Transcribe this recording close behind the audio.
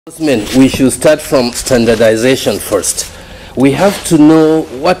We should start from standardization first. We have to know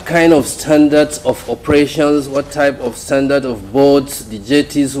what kind of standards of operations, what type of standard of boats, the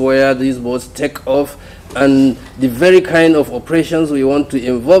jetties where these boats take off, and the very kind of operations we want to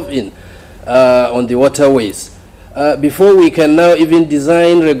involve in on the waterways. Before we can now even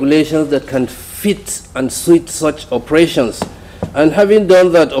design regulations that can fit and suit such operations. And having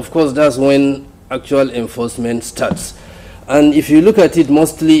done that, of course, that's when actual enforcement starts. And if you look at it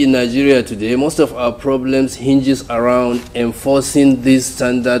mostly in Nigeria today, most of our problems hinges around enforcing these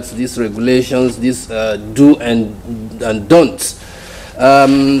standards, these regulations, these do and don'ts.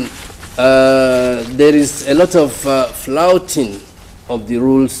 There is a lot of flouting of the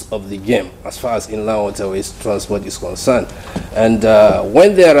rules of the game as far as inland waterways transport is concerned. And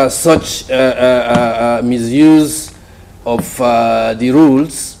when there are such misuse of the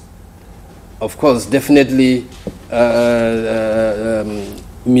rules, of course, definitely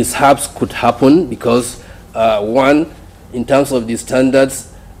mishaps could happen because, one, in terms of the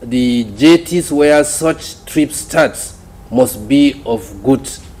standards, the jetties where such trip starts must be of good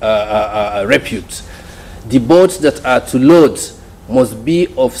repute. The boats that are to load must be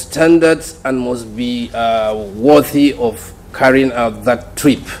of standards and must be worthy of carrying out that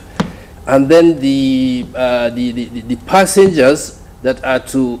trip. And then the passengers that are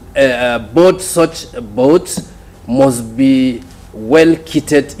to board such boats must be well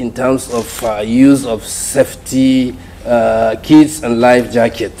kitted in terms of use of safety kits and life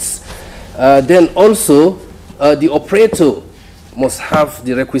jackets. Then also the operator must have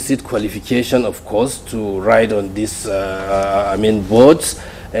the requisite qualification, of course, to ride on these boats,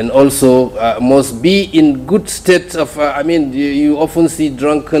 and also must be in good state of, you often see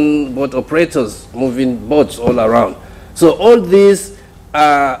drunken boat operators moving boats all around. So all these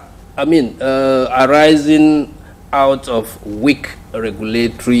are, arising out of weak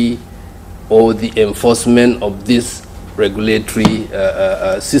regulatory or the enforcement of these regulatory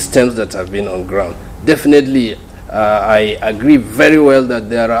systems that have been on ground. Definitely, I agree very well that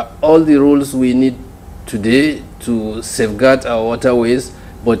there are all the rules we need today to safeguard our waterways,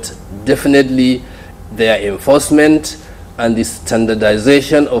 but definitely their enforcement and the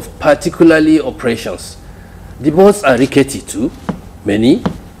standardization of particularly operations. The boats are rickety too, many,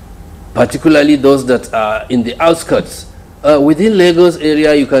 particularly those that are in the outskirts. Within Lagos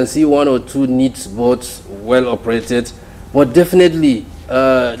area, you can see one or two neat boats, well operated, but definitely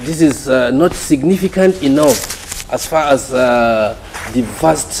this is not significant enough as far as the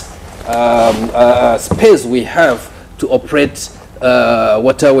vast space we have to operate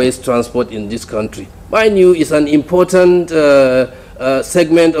waterways transport in this country. Mind you, it's an important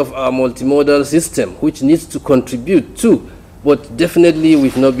segment of our multimodal system which needs to contribute too, but definitely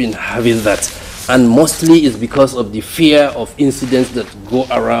we've not been having that, and mostly it's because of the fear of incidents that go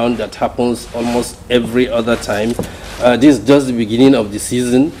around that happens almost every other time. This is just the beginning of the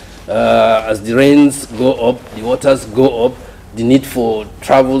season. As the rains go up, the waters go up, the need for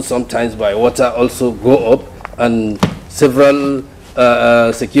travel sometimes by water also go up, and several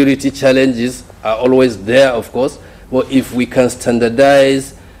security challenges are always there, of course. But if we can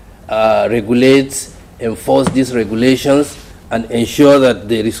standardize, regulate, enforce these regulations, and ensure that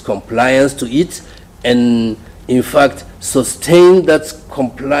there is compliance to it, and in fact sustain that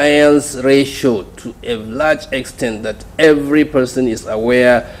compliance ratio to a large extent that every person is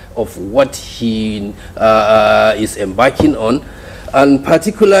aware of what he is embarking on, and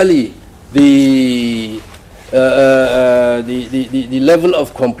particularly the level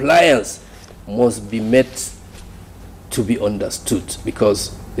of compliance must be met to be understood,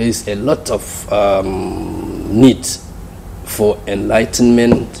 because there is a lot of need for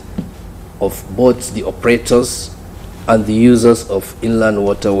enlightenment of both the operators and the users of inland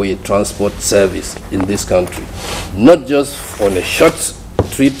waterway transport service in this country. Not just on a short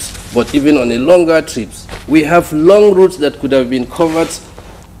trips, but even on a longer trips. We have long routes that could have been covered,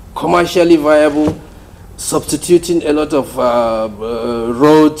 commercially viable, substituting a lot of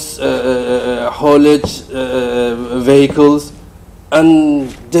roads, haulage vehicles,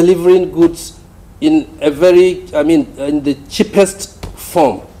 and delivering goods in a very, in the cheapest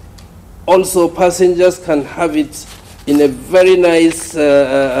form. Also, passengers can have it in a very nice,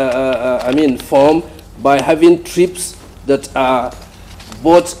 form by having trips that are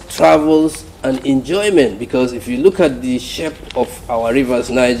both travels and enjoyment. Because if you look at the shape of our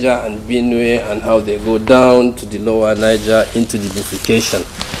rivers, Niger and Benue, and how they go down to the lower Niger into the bifurcation,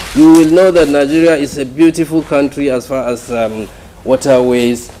 you will know that Nigeria is a beautiful country as far as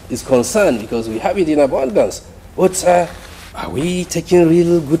waterways is concerned, because we have it in abundance. But are we taking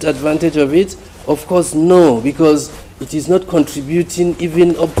real good advantage of it? Of course, no, because it is not contributing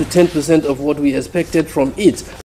even up to 10% of what we expected from it.